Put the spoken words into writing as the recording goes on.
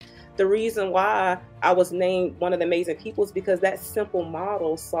the reason why I was named one of the amazing people is because that simple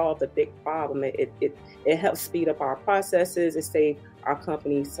model solved a big problem. It helps speed up our processes. It saved our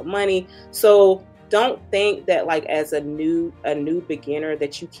company some money. So don't think that like as a new beginner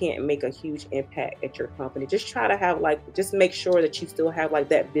that you can't make a huge impact at your company. Just try to have just make sure that you still have like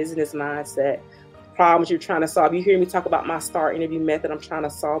that business mindset. Problems you're trying to solve. You hear me talk about my STAR interview method. I'm trying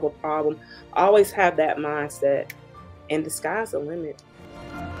to solve a problem. Always have that mindset, and the sky's the limit.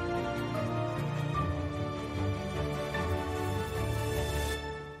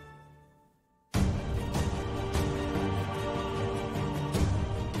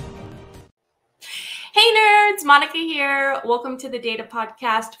 Hey nerds, Monica here. Welcome to the Data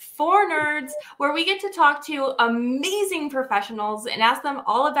Podcast for Nerds, where we get to talk to amazing professionals and ask them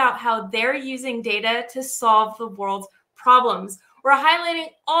all about how they're using data to solve the world's problems. We're highlighting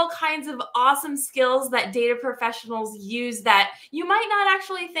all kinds of awesome skills that data professionals use that you might not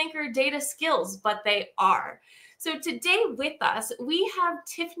actually think are data skills, but they are. So today with us, we have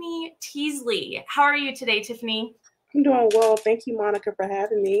Tiffany Teasley. How are you today, Tiffany? I'm doing well. Thank you, Monica, for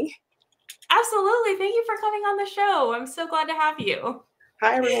having me. Absolutely. Thank you for coming on the show. I'm so glad to have you.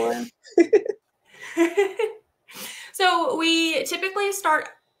 Hi, everyone. So we typically start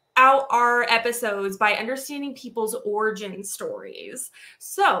out our episodes by understanding people's origin stories.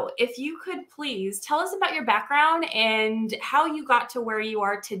 So if you could please tell us about your background and how you got to where you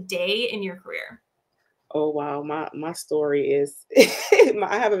are today in your career. Oh, wow. My story is,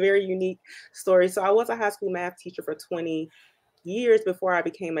 I have a very unique story. So I was a high school math teacher for 20 years before I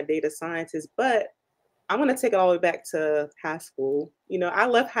became a data scientist, but I want to take it all the way back to high school. You know, I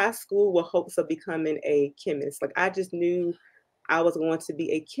left high school with hopes of becoming a chemist. Like I just knew I was going to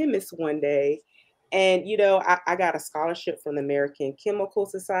be a chemist one day. And, you know, I got a scholarship from the American Chemical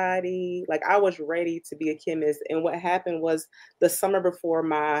Society. Like I was ready to be a chemist. And what happened was the summer before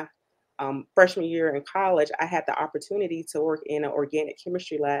my freshman year in college, I had the opportunity to work in an organic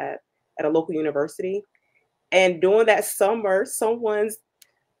chemistry lab at a local university. And during that summer, someone's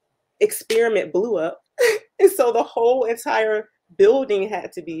experiment blew up. And so the whole entire building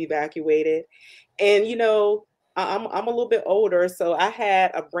had to be evacuated. And, you know, I'm a little bit older, so I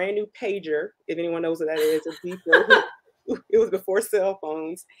had a brand new pager, if anyone knows what that is. It was before cell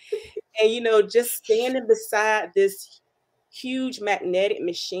phones. And, you know, just standing beside this huge magnetic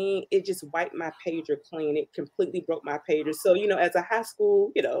machine, it just wiped my pager clean. It completely broke my pager. So, you know, as a high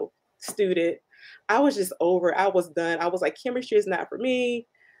school, you know, student, I was just over. I was done. I was like, chemistry is not for me.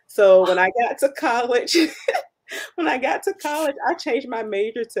 So when I got to college, I changed my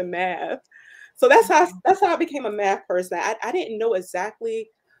major to math. So that's how I became a math person. I didn't know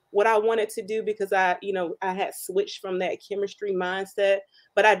exactly what I wanted to do because I had switched from that chemistry mindset,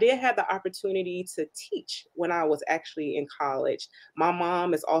 but I did have the opportunity to teach when I was actually in college. My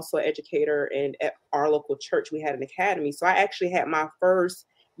mom is also an educator, and at our local church, we had an academy. So I actually had my first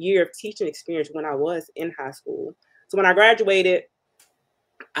year of teaching experience when I was in high school. So when I graduated,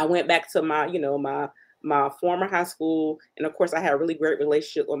 I went back to my former high school, and of course I had a really great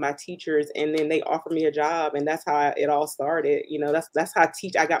relationship with my teachers, and then they offered me a job, and that's how it all started. You know, that's how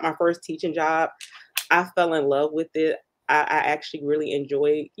I got my first teaching job. I fell in love with it. I actually really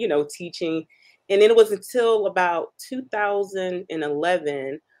enjoyed, you know, teaching. And then it was until about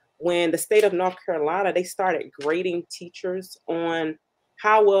 2011 when the state of North Carolina, they started grading teachers on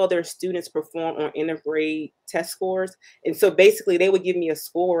how well their students perform on intergrade test scores. And so basically they would give me a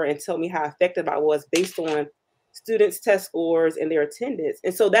score and tell me how effective I was based on students' test scores and their attendance.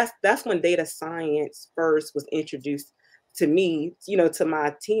 And so that's when data science first was introduced to me, you know, to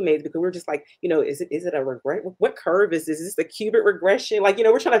my teammates, because we're just like, you know, is it a regret? What curve is this? Is this a cubic regression? Like, you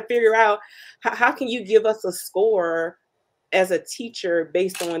know, we're trying to figure out how can you give us a score as a teacher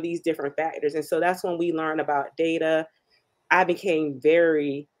based on these different factors. And so that's when we learned about data. I became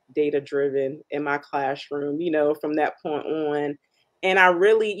very data driven in my classroom, you know, from that point on. And I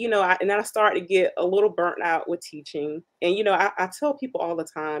really, you know, and then I started to get a little burnt out with teaching. And, you know, I tell people all the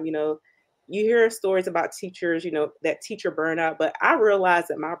time, you know, you hear stories about teachers, you know, that teacher burnout, but I realized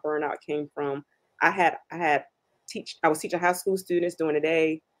that my burnout came from, I was teaching high school students during the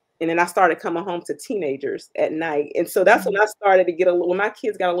day. And then I started coming home to teenagers at night. And so that's when I started to when my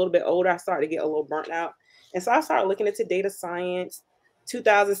kids got a little bit older, I started to get a little burnt out. And so I started looking into data science.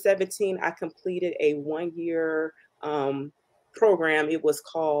 2017, I completed a 1-year program. It was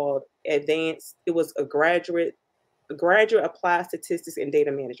called Advanced. It was a graduate applied statistics and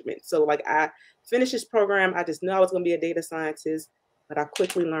data management. So like I finished this program. I just knew I was going to be a data scientist, but I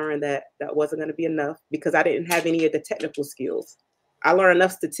quickly learned that wasn't going to be enough because I didn't have any of the technical skills. I learned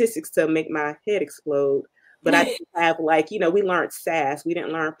enough statistics to make my head explode, but I didn't have like, we learned SAS, we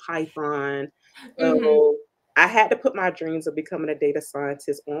didn't learn Python. Mm-hmm. So I had to put my dreams of becoming a data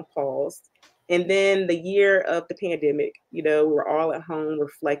scientist on pause. And then the year of the pandemic, we were all at home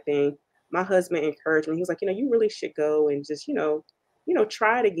reflecting. My husband encouraged me. He was like, you really should go and just,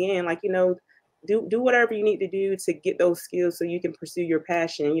 try it again. Like, do whatever you need to do to get those skills so you can pursue your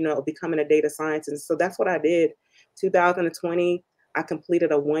passion, of becoming a data scientist. So that's what I did. 2020, I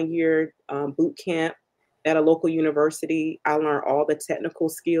completed a 1-year boot camp at a local university. I learned all the technical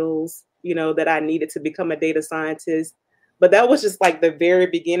skills, that I needed to become a data scientist. But that was just like the very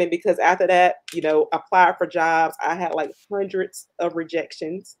beginning, because after that, applied for jobs. I had like hundreds of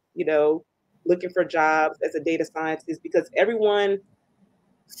rejections, looking for jobs as a data scientist, because everyone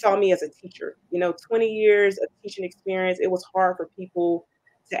saw me as a teacher. 20 years of teaching experience, it was hard for people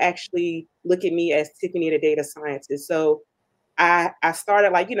to actually look at me as Tiffany, the data scientist. So I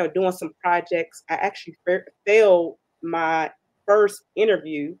started like, doing some projects. I actually failed my first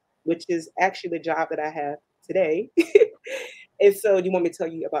interview, which is actually the job that I have today. And so do you want me to tell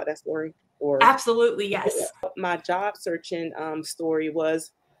you about that story? Or Absolutely, yes. my job searching story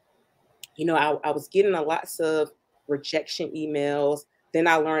was, I was getting a lots of rejection emails. Then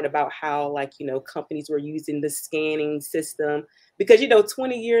I learned about how, like, companies were using the scanning system, because,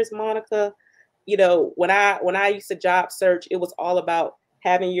 20 years, Monica, when I used to job search, it was all about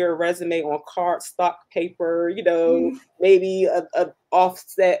having your resume on cardstock paper, maybe a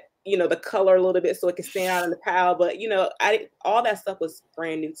offset, the color a little bit so it can stand out in the pile. But, all that stuff was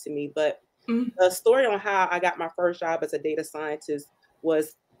brand new to me. But the story on how I got my first job as a data scientist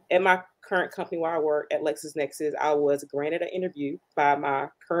was at my current company where I work at LexisNexis. I was granted an interview by my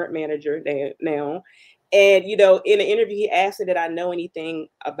current manager now. And, in the interview, he asked me, did I know anything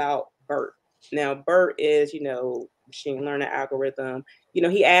about BERT? Now, BERT is, machine learning algorithm.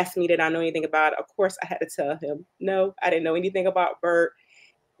 He asked me, did I know anything about it? Of course, I had to tell him, no, I didn't know anything about BERT.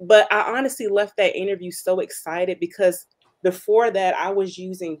 But I honestly left that interview so excited, because before that, I was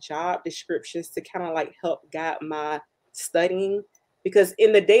using job descriptions to kind of like help guide my studying. Because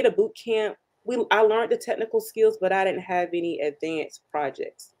in the data boot camp, I learned the technical skills, but I didn't have any advanced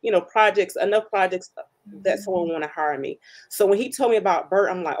projects. Enough projects that someone want to hire me. So when he told me about BERT,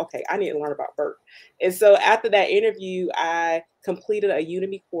 I'm like, okay, I need to learn about BERT. And so after that interview, I completed a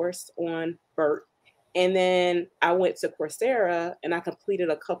Udemy course on BERT. And then I went to Coursera and I completed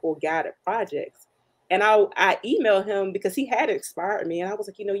a couple guided projects. And I emailed him because he had inspired me. And I was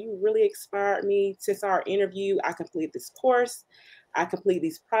like, you really inspired me since our interview. I completed this course. I completed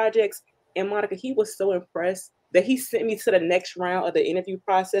these projects. And Monica, he was so impressed that he sent me to the next round of the interview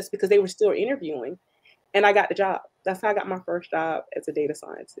process, because they were still interviewing. And I got the job. That's how I got my first job as a data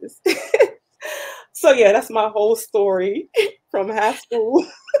scientist. So yeah, that's my whole story from high school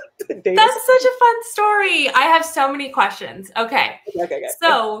to data That's such a fun story. I have so many questions. Okay.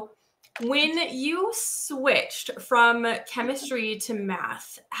 So when you switched from chemistry to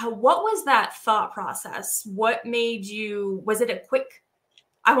math, what was that thought process? What made you, was it a quick,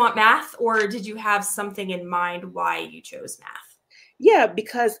 I want math, or did you have something in mind why you chose math? Yeah,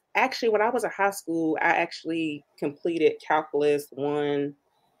 because actually when I was in high school, I actually completed calculus 1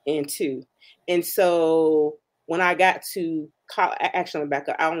 and 2. And so when I got to actually, back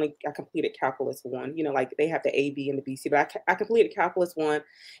up, I completed calculus 1, like they have the A, B, and the B, C, but I completed calculus 1.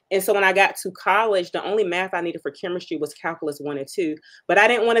 And so when I got to college, the only math I needed for chemistry was calculus 1 and 2, but I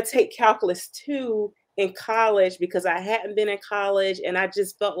didn't want to take calculus 2 in college because I hadn't been in college, and I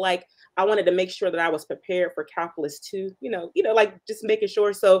just felt like I wanted to make sure that I was prepared for calculus 2, like just making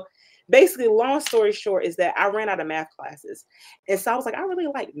sure. So basically, long story short is that I ran out of math classes. And so I was like, I really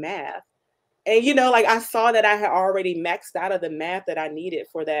like math. And, like I saw that I had already maxed out of the math that I needed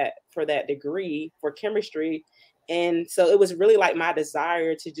for that degree for chemistry. And so it was really like my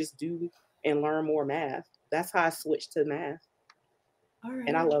desire to just do and learn more math. That's how I switched to math. All right.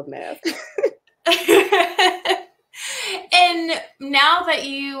 And I love math. And now that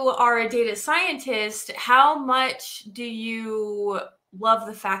you are a data scientist, how much do you love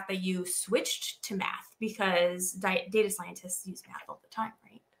the fact that you switched to math? Because data scientists use math all the time,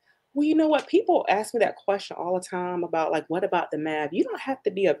 right? Well, you know what? People ask me that question all the time about, like, what about the math? You don't have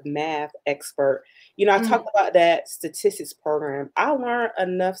to be a math expert. I talked about that statistics program. I learned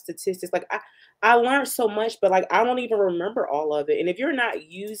enough statistics. Like I learned so much, but like I don't even remember all of it. And if you're not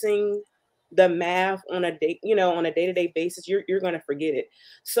using the math on a day, on a day-to-day basis, you're going to forget it.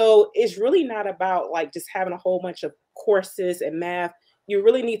 So it's really not about like just having a whole bunch of courses and math. You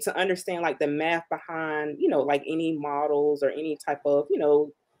really need to understand like the math behind, like any models or any type of,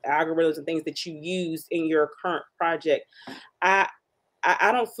 algorithms and things that you use in your current project. I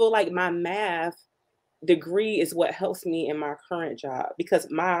don't feel like my math degree is what helps me in my current job, because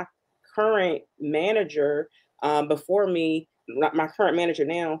my current manager, before me, my current manager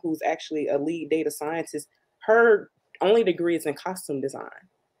now, who's actually a lead data scientist, her only degree is in costume design.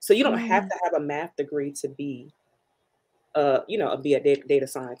 So you don't have to have a math degree to be be a data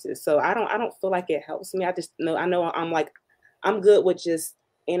scientist. So I don't feel like it helps me. I just know, I'm good with just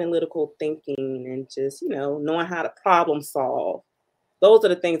analytical thinking and just, knowing how to problem solve. Those are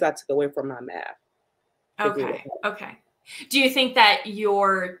the things I took away from my math degree. Okay. Do you think that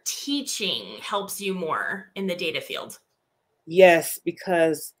your teaching helps you more in the data field? Yes,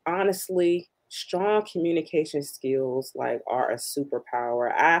 because honestly, strong communication skills are a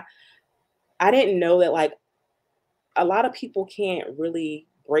superpower. I didn't know that a lot of people can't really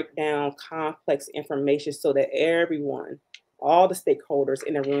break down complex information so that everyone, all the stakeholders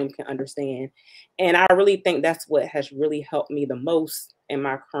in the room can understand. And I really think that's what has really helped me the most in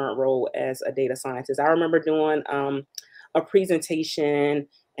my current role as a data scientist. I remember doing a presentation,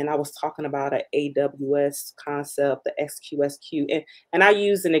 and I was talking about an AWS concept, the XQSQ, and I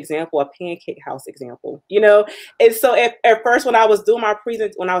used an example, a pancake house example, And so at first, when I was doing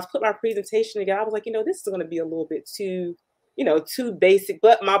when I was putting my presentation together, I was like, this is going to be a little bit too, too basic.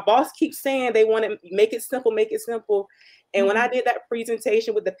 But my boss keeps saying they want to make it simple, make it simple. And when I did that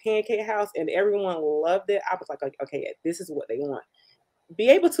presentation with the pancake house and everyone loved it, I was like, okay, this is what they want. Be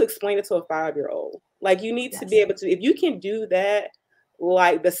able to explain it to a 5-year-old. You need to be able to, if you can do that,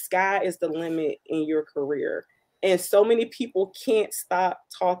 the sky is the limit in your career. And so many people can't stop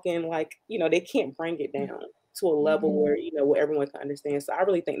talking, they can't bring it down to a level where, where everyone can understand. So I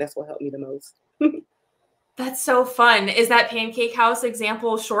really think that's what helped me the most. That's so fun. Is that pancake house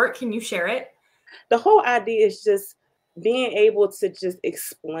example short? Can you share it? The whole idea is just being able to just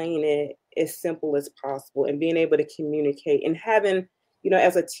explain it as simple as possible and being able to communicate and having,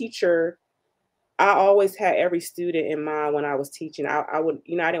 as a teacher, I always had every student in mind when I was teaching. I would,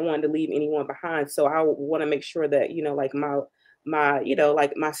 I didn't want to leave anyone behind. So I would want to make sure that,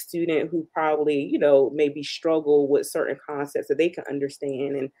 my student who probably, maybe struggle with certain concepts that they can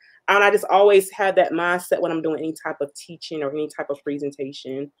understand. And I just always had that mindset when I'm doing any type of teaching or any type of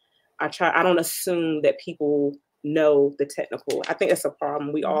presentation. I don't assume that people know the technical. I think that's a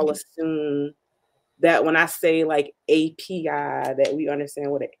problem. We all assume that when I say API, that we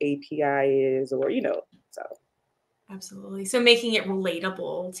understand what an API is, or, so. Absolutely. So making it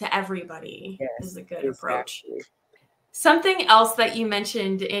relatable to everybody is a good approach. Something else that you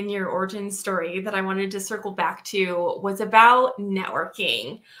mentioned in your origin story that I wanted to circle back to was about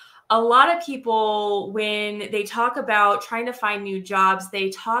networking. A lot of people, when they talk about trying to find new jobs,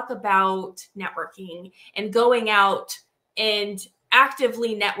 they talk about networking and going out and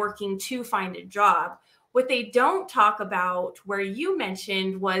actively networking to find a job. What they don't talk about, where you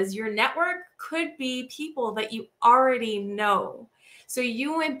mentioned, was your network could be people that you already know. So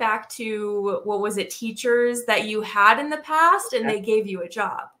you went back to, what was it, teachers that you had in the past, and they gave you a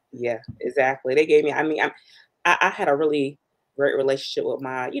job. Yeah, exactly. They gave me, I had a really great relationship with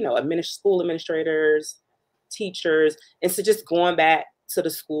my, school administrators, teachers. And so just going back to the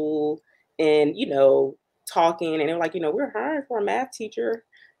school and, talking, and they're like, we're hiring for a math teacher,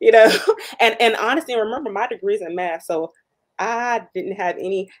 and honestly, remember, my degree is in math. So I didn't have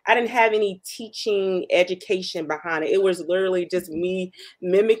any teaching education behind it. It was literally just me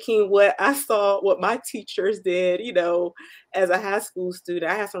mimicking what I saw, what my teachers did, as a high school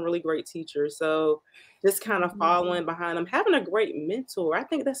student. I had some really great teachers. So just kind of following behind them, having a great mentor. I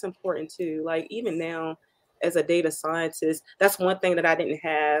think that's important too. Even now as a data scientist, that's one thing that I didn't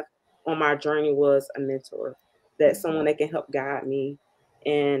have on my journey, was a mentor, that someone that can help guide me.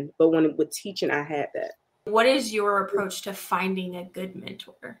 But with teaching, I had that. What is your approach to finding a good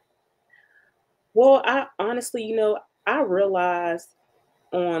mentor? Well, I honestly, I realized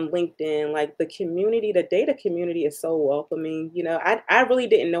on LinkedIn, the community, the data community is so welcoming. I really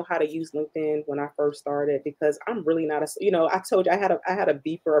didn't know how to use LinkedIn when I first started, because I'm really not I told you I had a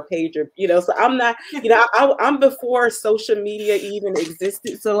beeper, a pager, so I'm not, I'm before social media even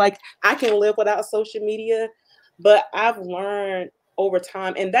existed. So I can live without social media, but I've learned over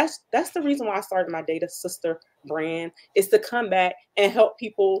time, and that's the reason why I started my Data Sister brand, is to come back and help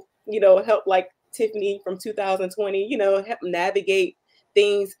people, help Tiffany from 2020, help navigate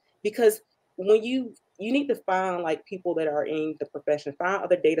things. Because when you need to find people that are in the profession, find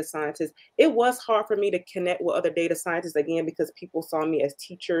other data scientists. It was hard for me to connect with other data scientists, again, because people saw me as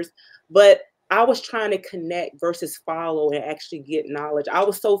teachers, but I was trying to connect versus follow and actually get knowledge. I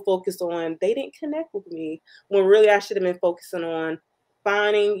was so focused on, they didn't connect with me, when really I should have been focusing on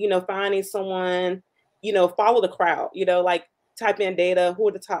finding someone, follow the crowd, type in data, who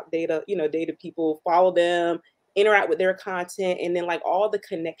are the top data, data people, follow them, interact with their content, and then like all the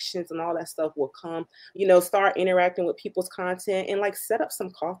connections and all that stuff will come, start interacting with people's content and like set up some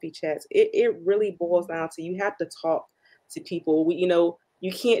coffee chats. It really boils down to you have to talk to people.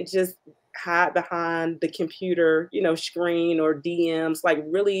 You can't just hide behind the computer, screen or DMs, like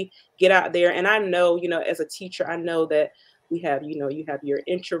really get out there. And I know, as a teacher, I know that we have, you have your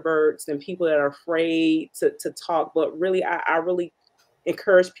introverts and people that are afraid to talk, but really, I really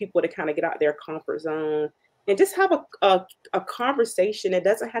encourage people to kind of get out their comfort zone and just have a conversation. It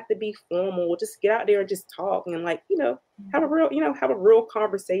doesn't have to be formal. Just get out there and just talk and like, have a real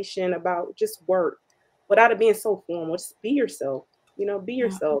conversation about just work without it being so formal. Just be yourself, be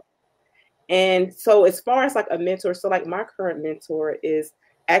yourself. And so as far as like a mentor, so like my current mentor is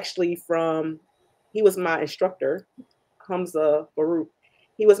actually he was my instructor, Hamza Baruch.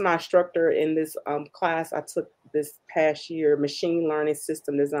 He was my instructor in this class I took this past year, machine learning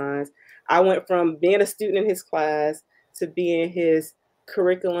system designs. I went from being a student in his class to being his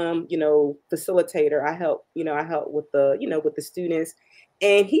curriculum, facilitator. I helped with the students.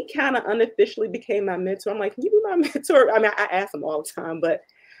 And he kind of unofficially became my mentor. I'm like, can you be my mentor? I mean, I ask him all the time, but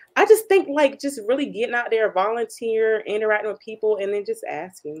I just think like just really getting out there, volunteer, interacting with people, and then just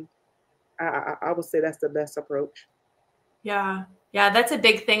asking. I would say that's the best approach. Yeah. Yeah, that's a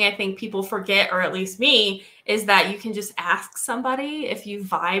big thing I think people forget, or at least me, is that you can just ask somebody if you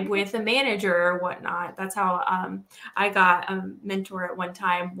vibe with a manager or whatnot. That's how I got a mentor at one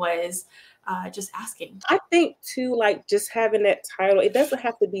time, was just asking. I think too, like just having that title, it doesn't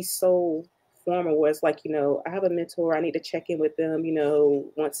have to be so formal where it's like, I have a mentor, I need to check in with them,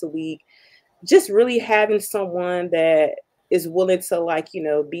 once a week. Just really having someone that is willing to like,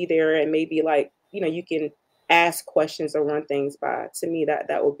 be there and maybe like, you can ask questions or run things by. To me,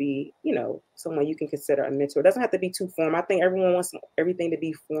 that would be, someone you can consider a mentor. It doesn't have to be too formal. I think everyone wants everything to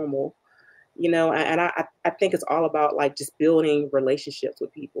be formal, and I think it's all about like just building relationships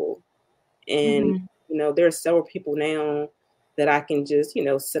with people. And, there are several people now that I can just,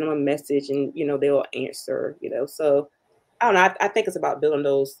 send them a message and, they'll answer, so I don't know. I think it's about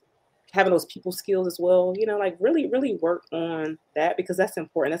having those people skills as well, like really, really work on that because that's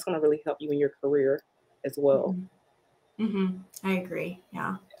important. That's going to really help you in your career as well. I agree.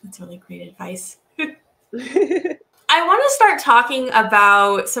 Yeah, that's really great advice. I want to start talking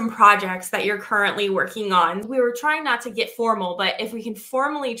about some projects that you're currently working on. We were trying not to get formal, but if we can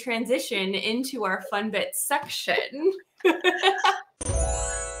formally transition into our fun bits section.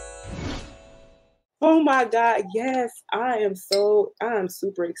 Oh my God, yes, I am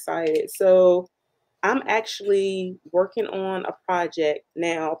super excited. So I'm actually working on a project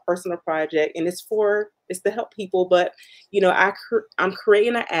now, a personal project, and it's to help people. But I'm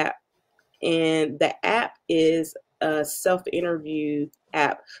creating an app, and the app is a self-interview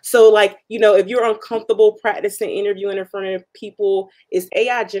app. So like, if you're uncomfortable practicing interviewing in front of people, it's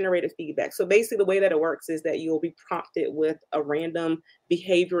AI generated feedback. So basically the way that it works is that you'll be prompted with a random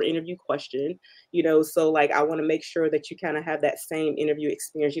behavior interview question, so like I want to make sure that you kind of have that same interview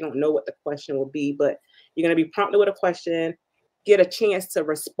experience. You don't know what the question will be, but you're going to be prompted with a question, get a chance to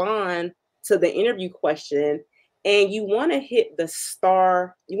respond to the interview question. And you want to hit the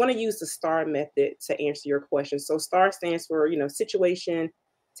star, you want to use the STAR method to answer your question. So STAR stands for, situation,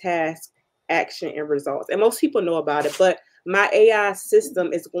 task, action, and results. And most people know about it, but my AI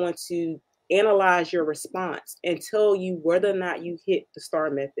system is going to analyze your response and tell you whether or not you hit the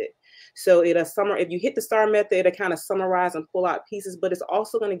STAR method. So if you hit the STAR method, it'll kind of summarize and pull out pieces, but it's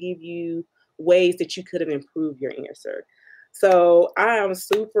also going to give you ways that you could have improved your answer. So I am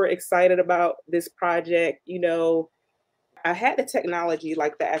super excited about this project. I had the technology,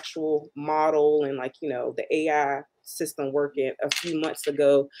 like the actual model and like, the AI system working a few months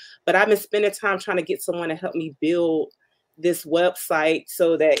ago, but I've been spending time trying to get someone to help me build this website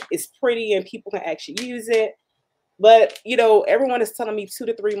so that it's pretty and people can actually use it. But, everyone is telling me 2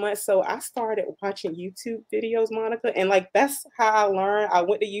 to 3 months. So I started watching YouTube videos, Monica, and like, that's how I learned. I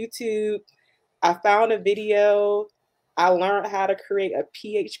went to YouTube. I found a video. I learned how to create a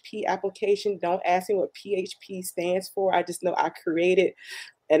PHP application. Don't ask me what PHP stands for. I just know I created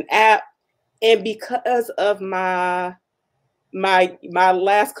an app. And because of my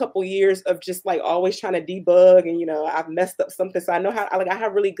last couple years of just like always trying to debug and, I've messed up something. So I know I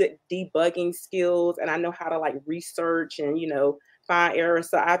have really good debugging skills and I know how to like research and, find errors.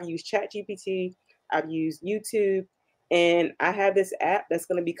 So I've used ChatGPT, I've used YouTube, and I have this app that's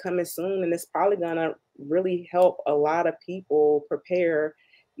going to be coming soon, and it's probably going to really help a lot of people prepare,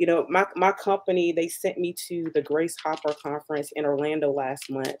 my company, they sent me to the Grace Hopper conference in Orlando last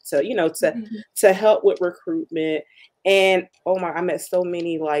month to help with recruitment. And oh my, I met so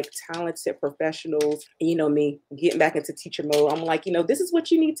many like talented professionals. Me getting back into teacher mode. I'm like, this is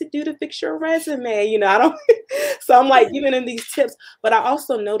what you need to do to fix your resume. I don't. So I'm like giving them these tips. But I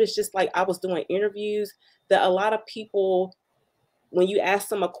also noticed, just like I was doing interviews, that a lot of people, when you ask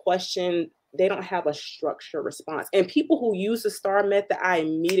them a question, they don't have a structured response. And people who use the STAR method, I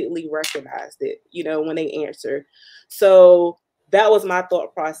immediately recognized it, when they answer. So that was my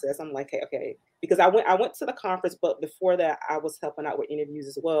thought process. I'm like, hey, okay. Because I went to the conference, but before that, I was helping out with interviews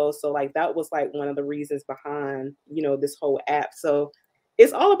as well. So like that was like one of the reasons behind, this whole app. So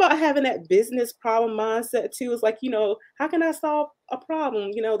it's all about having that business problem mindset too. It's like, how can I solve a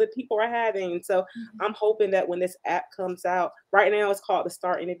problem, that people are having? So I'm hoping that when this app comes out, right now it's called the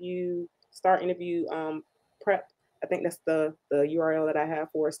Start Interview Prep. I think that's the URL that I have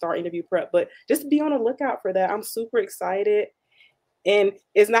for it, Start Interview Prep. But just be on the lookout for that. I'm super excited. And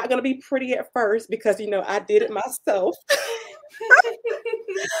it's not going to be pretty at first because, I did it myself.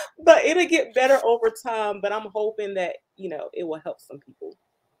 But it'll get better over time. But I'm hoping that, it will help some people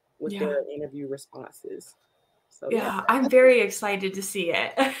with their interview responses. So yeah, I'm very excited to see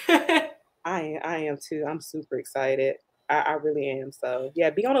it. I am too. I'm super excited. I really am. So yeah,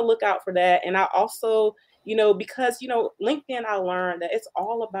 be on the lookout for that. And I also, because, LinkedIn, I learned that it's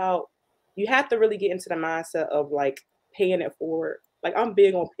all about, you have to really get into the mindset of like paying it forward. Like I'm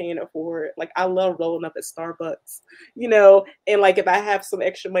big on paying it forward. Like I love rolling up at Starbucks, and like if I have some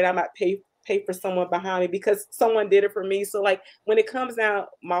extra money, I might pay for someone behind me because someone did it for me. So like when it comes down,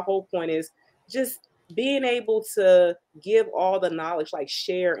 my whole point is just being able to give all the knowledge, like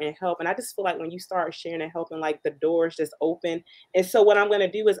share and help. And I just feel like when you start sharing and helping, like the doors just open. And so what I'm going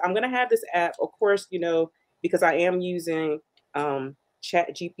to do is I'm going to have this app, of course, because I am using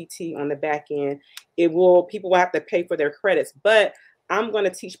Chat GPT on the back end. People will have to pay for their credits, but I'm going to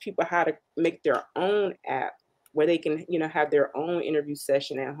teach people how to make their own app where they can, have their own interview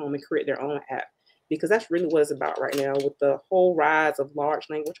session at home and create their own app. Because that's really what it's about right now with the whole rise of large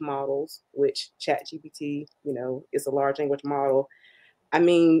language models, which ChatGPT, is a large language model. I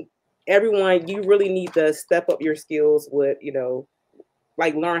mean, everyone, you really need to step up your skills with,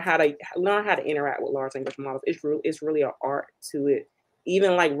 like learn how to interact with large language models. It's really an art to it.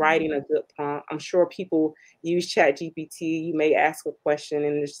 Even like writing a good prompt. I'm sure people use ChatGPT. You may ask a question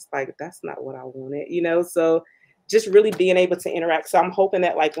and it's just like, that's not what I wanted, So just really being able to interact. So I'm hoping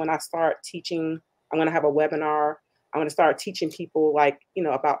that like when I start teaching, I'm going to have a webinar. I'm going to start teaching people like,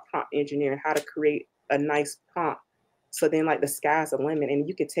 about prompt engineering, how to create a nice prompt. So then like the sky's the limit and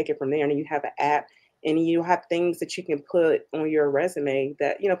you can take it from there and you have an app and you have things that you can put on your resume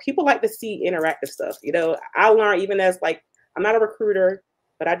that, people like to see interactive stuff. I learned even as like, I'm not a recruiter,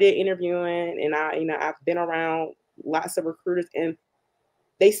 but I did interviewing and I've been around lots of recruiters and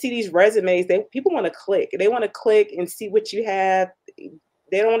they see these resumes. People want to click. They want to click and see what you have.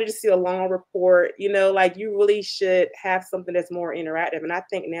 They don't want to just see a long report, like you really should have something that's more interactive. And I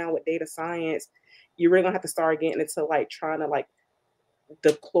think now with data science, you're really gonna have to start getting into like trying to like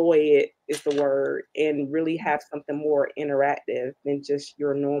deploy it is the word and really have something more interactive than just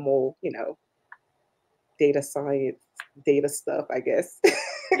your normal, data science, data stuff, I guess.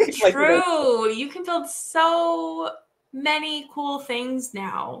 True. You can build so many cool things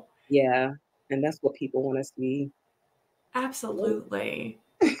now. Yeah. And that's what people want to see. Absolutely.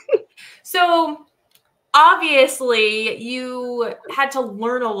 So obviously you had to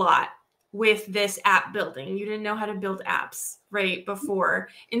learn a lot with this app building. You didn't know how to build apps right before.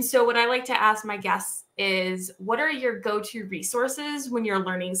 And so what I like to ask my guests is, what are your go-to resources when you're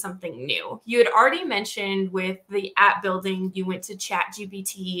learning something new? You had already mentioned with the app building, you went to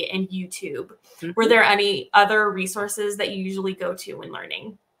ChatGPT and YouTube. Were there any other resources that you usually go to when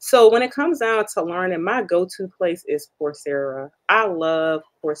learning? So when it comes down to learning, my go-to place is Coursera. I love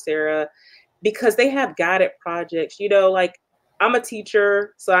Coursera because they have guided projects, like I'm a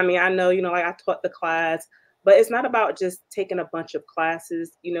teacher. So, I mean, I know, like I taught the class, but it's not about just taking a bunch of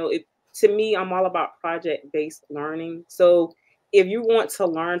classes. To me, I'm all about project-based learning. So if you want to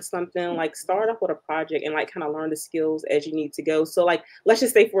learn something, like start off with a project and like kind of learn the skills as you need to go. So like, let's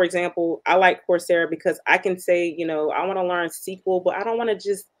just say, for example, I like Coursera because I can say, I want to learn SQL, but I don't want to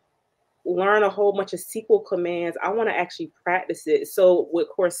just learn a whole bunch of SQL commands. I want to actually practice it. So with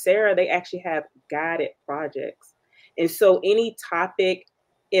Coursera, they actually have guided projects. And so any topic,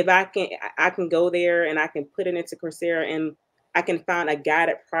 if I can go there and I can put it into Coursera and I can find a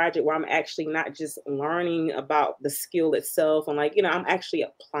guided project where I'm actually not just learning about the skill itself and like, I'm actually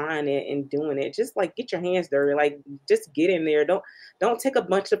applying it and doing it. Just like get your hands dirty, like just get in there. Don't take a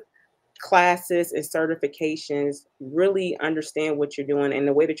bunch of classes and certifications. Really understand what you're doing, and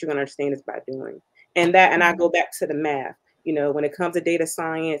the way that you're going to understand is by doing. And I go back to the math. When it comes to data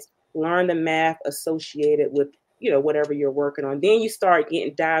science, learn the math associated with whatever you're working on. Then you start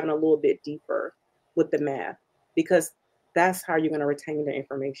diving a little bit deeper with the math, because that's how you're going to retain the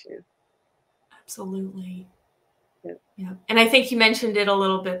information. Absolutely. Yeah. Yeah. And I think you mentioned it a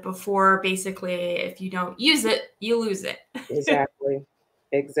little bit before. Basically, if you don't use it, you lose it.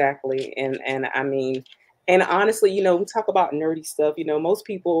 Exactly. And I mean, and honestly, we talk about nerdy stuff. Most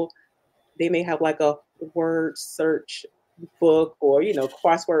people, they may have like a word search book or,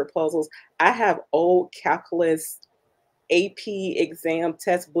 crossword puzzles. I have old calculus AP exam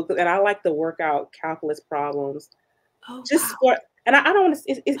test books, and I like to work out calculus problems. Oh, Just wow. and I don't want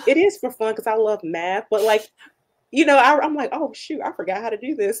to, it is for fun because I love math, but like, I'm like, oh shoot, I forgot how to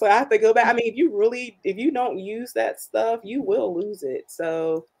do this. So I have to go back. I mean, if you don't use that stuff, you will lose it.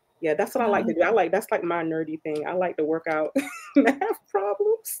 So yeah, that's what I like to do. That's like my nerdy thing. I like to work out math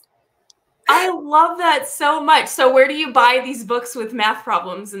problems. I love that so much. So where do you buy these books with math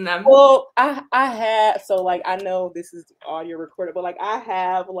problems in them? Well, I had, so like, I know this is audio recorded, but like I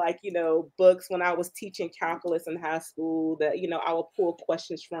have like, books when I was teaching calculus in high school that, I will pull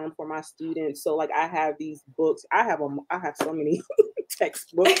questions from for my students. So like I have these books. I have so many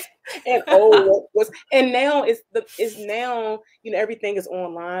textbooks and old workbooks. And now it's now, everything is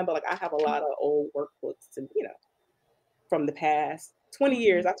online, but like I have a lot of old workbooks and, from the past 20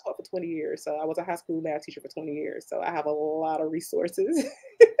 years. I taught for 20 years. So I was a high school math teacher for 20 years. So I have a lot of resources.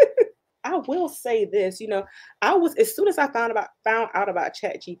 I will say this, I was, as soon as I found out about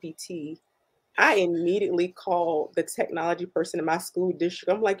ChatGPT, I immediately called the technology person in my school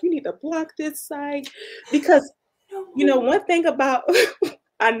district. I'm like, you need to block this site because, one thing about,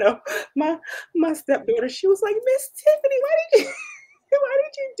 I know my stepdaughter, she was like, Miss Tiffany, why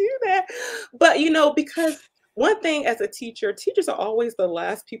did you do that? But, because one thing as a teacher, teachers are always the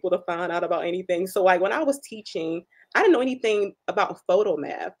last people to find out about anything. So like when I was teaching, I didn't know anything about photo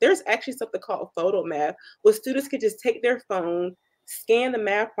math. There's actually something called photo math where students could just take their phone, scan the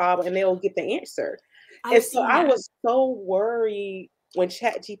math problem, and they'll get the answer. And so I was so worried when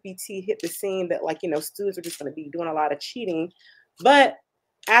ChatGPT hit the scene that like, students are just going to be doing a lot of cheating. But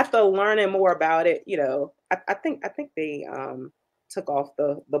after learning more about it, I think they took off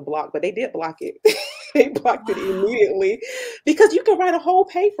the block, but they did block it. They blocked it immediately because you can write a whole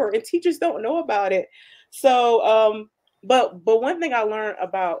paper and teachers don't know about it. So, but one thing I learned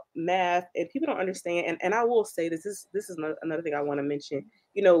about math and people don't understand, and I will say this is another thing I want to mention.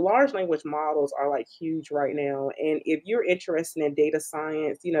 Large language models are like huge right now, and if you're interested in data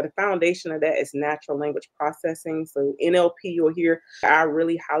science, the foundation of that is natural language processing. So NLP, you'll hear. I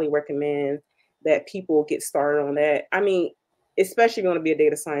really highly recommend that people get started on that. I mean, especially if you want to be a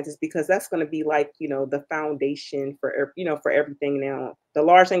data scientist, because that's going to be like, the foundation for, for everything now. The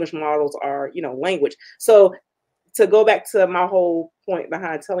large language models are, language. So to go back to my whole point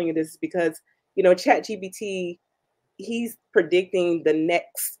behind telling you this is because, ChatGPT, he's predicting the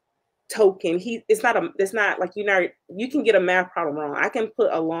next token. It's not like, you can get a math problem wrong. I can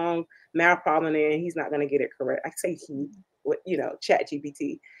put a long math problem in there and he's not going to get it correct. I say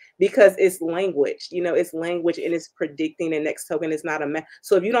ChatGPT, because it's language, it's language and it's predicting the next token. It's not a math.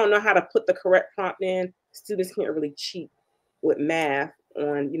 So if you don't know how to put the correct prompt in, students can't really cheat with math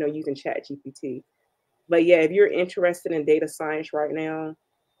on, using ChatGPT. But yeah, if you're interested in data science right now,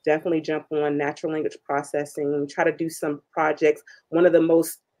 definitely jump on natural language processing, try to do some projects. One of the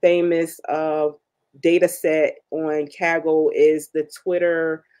most famous data set on Kaggle is the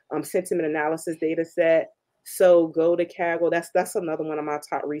Twitter sentiment analysis data set. So go to Kaggle. That's another one of my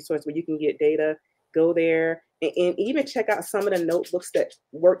top resources where you can get data. Go there and even check out some of the notebooks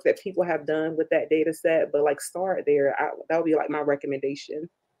that people have done with that data set. But like start there. That would be like my recommendation,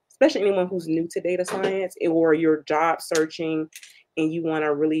 especially anyone who's new to data science or you're job searching and you want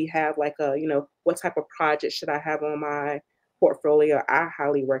to really have like a, what type of project should I have on my portfolio? I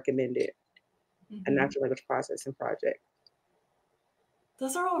highly recommend it. A natural language processing project.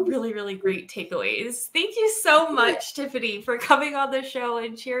 Those are all really, really great takeaways. Thank you so much, Tiffany, for coming on the show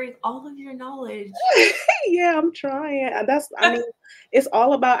and sharing all of your knowledge. Yeah, I'm trying. I mean, it's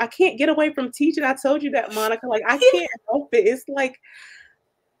all about, I can't get away from teaching. I told you that, Monica, like I can't help it. It's like,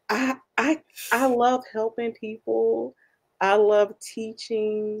 I love helping people. I love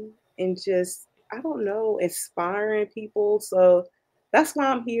teaching and just, I don't know, inspiring people. So that's why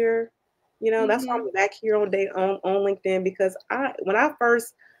I'm here. That's why I'm back here on LinkedIn, because when I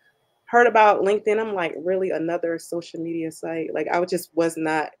first heard about LinkedIn, I'm like, really, another social media site? Like, I just was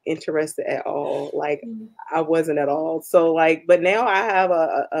not interested at all. Like, I wasn't at all. So like, but now I have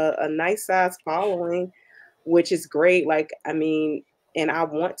a nice size following, which is great. Like, I mean, and I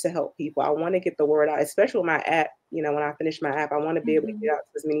want to help people. I want to get the word out, especially with my app. When I finish my app, I want to be able to get out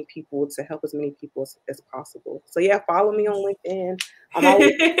to as many people, to help as many people as possible. So yeah, follow me on LinkedIn. I'm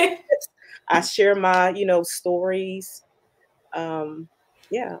always, I share my, stories.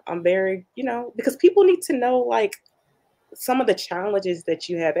 Yeah, I'm very, because people need to know, like, some of the challenges that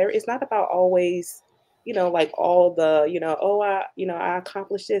you have. It's not about always, like, all the, oh, I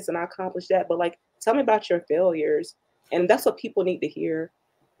accomplished this and I accomplished that, but like, tell me about your failures. And that's what people need to hear.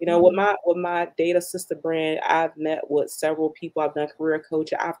 With my data sister brand, I've met with several people. I've done career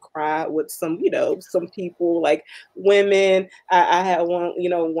coaching. I've cried with some people, like women. I had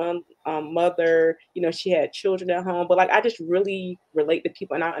one mother, she had children at home, but like, I just really relate to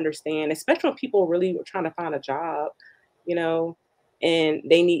people, and I understand, especially when people really are trying to find a job, and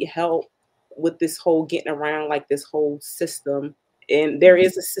they need help with this whole getting around, like, this whole system. And there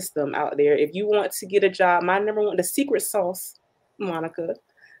is a system out there. If you want to get a job, my number one, the secret sauce, Monica,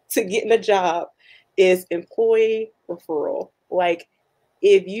 to getting a job is employee referral. Like,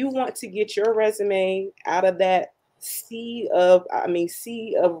 if you want to get your resume out of that sea of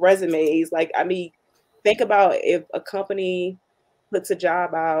resumes, like, think about if a company puts a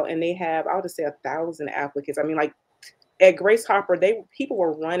job out and they have, I'll just say, 1,000 applicants. Like, at Grace Hopper, people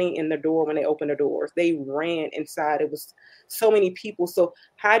were running in the door when they opened the doors. They ran inside. It was so many people. So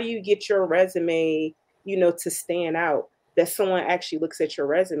how do you get your resume, to stand out, that someone actually looks at your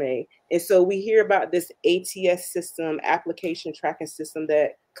resume? And so we hear about this ATS system, application tracking system,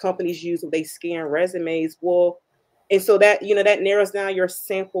 that companies use when they scan resumes. Well, and so that, that narrows down your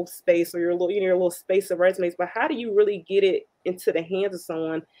sample space, or your little space of resumes. But how do you really get it into the hands of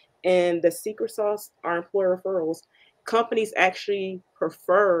someone? And the secret sauce are employer referrals. Companies actually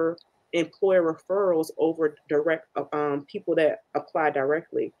prefer employer referrals over direct people that apply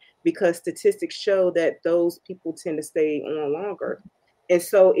directly, because statistics show that those people tend to stay on longer. And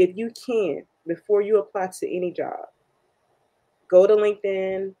so if you can, before you apply to any job, go to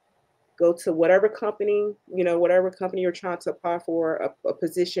LinkedIn, go to whatever company you're trying to apply for a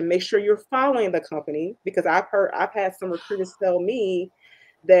position. Make sure you're following the company, because I've had some recruiters tell me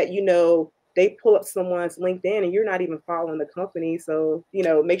that, they pull up someone's LinkedIn and you're not even following the company. So,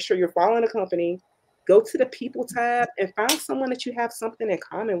 make sure you're following the company. Go to the people tab and find someone that you have something in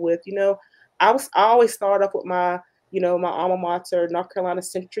common with. I always start off with my alma mater, North Carolina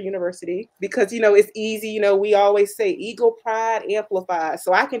Central University, because, it's easy. We always say ego pride amplified.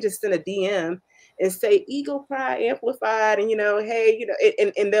 So I can just send a DM and say ego pride amplified, and, hey,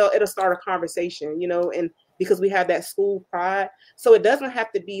 and it'll start a conversation, and because we have that school pride. So it doesn't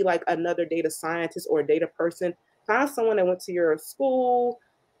have to be like another data scientist or a data person. Find someone that went to your school,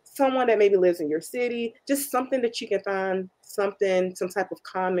 someone that maybe lives in your city, just something that you can find some type of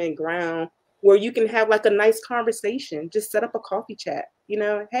common ground where you can have like a nice conversation. Just set up a coffee chat,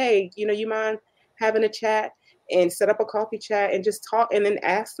 hey, you mind having a chat, and set up a coffee chat and just talk, and then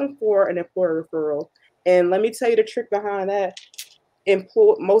ask them for an employer referral. And let me tell you the trick behind that.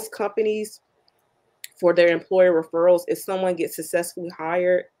 Most companies, for their employer referrals, if someone gets successfully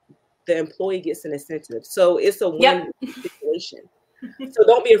hired, the employee gets an incentive. So it's a win situation. So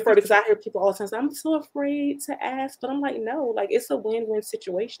don't be afraid, because I hear people all the time say, I'm so afraid to ask. But I'm like, no, like, it's a win-win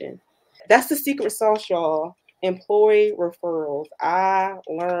situation. That's the secret sauce, y'all. Employee referrals. I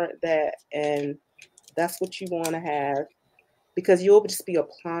learned that, and that's what you want to have, because you'll just be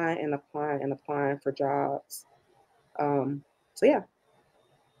applying and applying and applying for jobs. So yeah.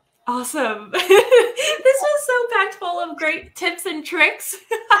 Awesome. This was so packed full of great tips and tricks.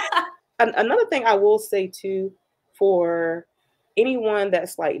 Another thing I will say too, for anyone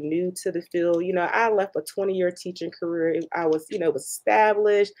that's like new to the field, I left a 20-year teaching career. I was, was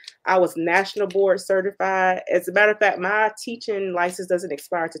established. I was national board certified. As a matter of fact, my teaching license doesn't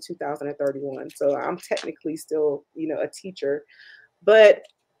expire to 2031. So I'm technically still, a teacher. But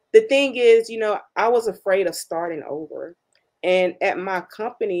the thing is, I was afraid of starting over. And at my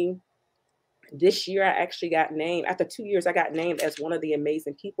company, this year, I actually got named, after 2 years, I got named as one of the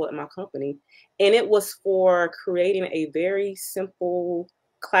amazing people at my company. And it was for creating a very simple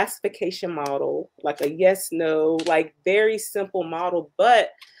classification model, like a yes, no, like very simple model. But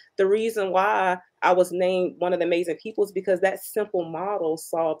the reason why I was named one of the amazing people is because that simple model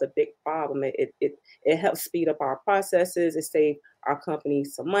solved a big problem. It helped speed up our processes. It saved our company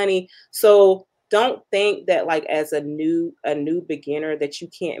some money. So don't think that like as a new beginner that you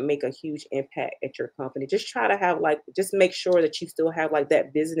can't make a huge impact at your company. Just try to have like, just make sure that you still have like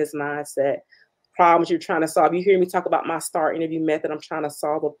that business mindset, problems you're trying to solve. You hear me talk about my STAR interview method. I'm trying to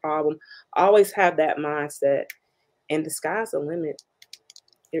solve a problem. Always have that mindset, and the sky's the limit.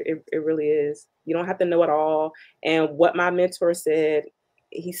 It really is. You don't have to know it all. And what my mentor said,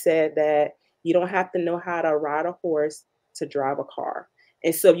 he said that you don't have to know how to ride a horse to drive a car.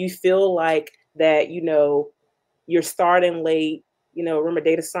 And so you feel like that, you're starting late. Remember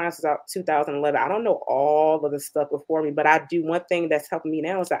data science was out 2011. I don't know all of the stuff before me, but I do. One thing that's helping me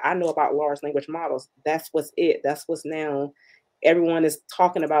now is that I know about large language models. That's what's now. Everyone is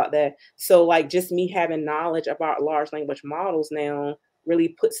talking about that. So like just me having knowledge about large language models now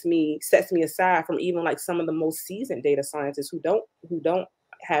really sets me aside from even like some of the most seasoned data scientists who don't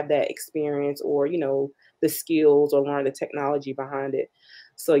have that experience or, the skills or learn the technology behind it.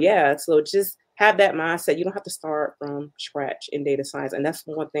 So yeah, so just have that mindset. You don't have to start from scratch in data science. And that's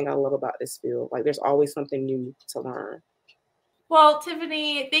one thing I love about this field. Like there's always something new to learn. Well,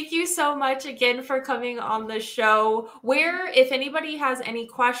 Tiffany, thank you so much again for coming on the show. Where, if anybody has any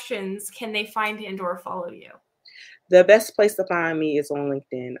questions, can they find and or follow you? The best place to find me is on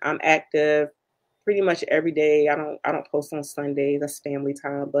LinkedIn. I'm active pretty much every day. I don't post on Sundays. That's family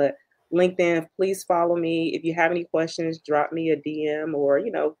time. But LinkedIn, please follow me. If you have any questions, drop me a DM or,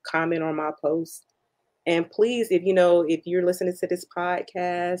 comment on my post. And please, if you're listening to this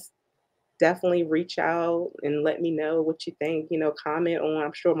podcast, definitely reach out and let me know what you think. Comment on,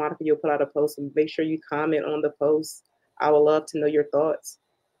 I'm sure Monica, you'll put out a post, and make sure you comment on the post. I would love to know your thoughts.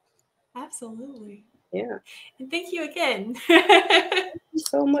 Absolutely. Yeah. And thank you again. Thank you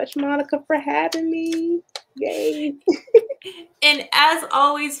so much, Monica, for having me. Yay. And as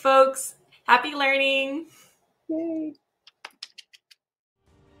always, folks, happy learning. Yay.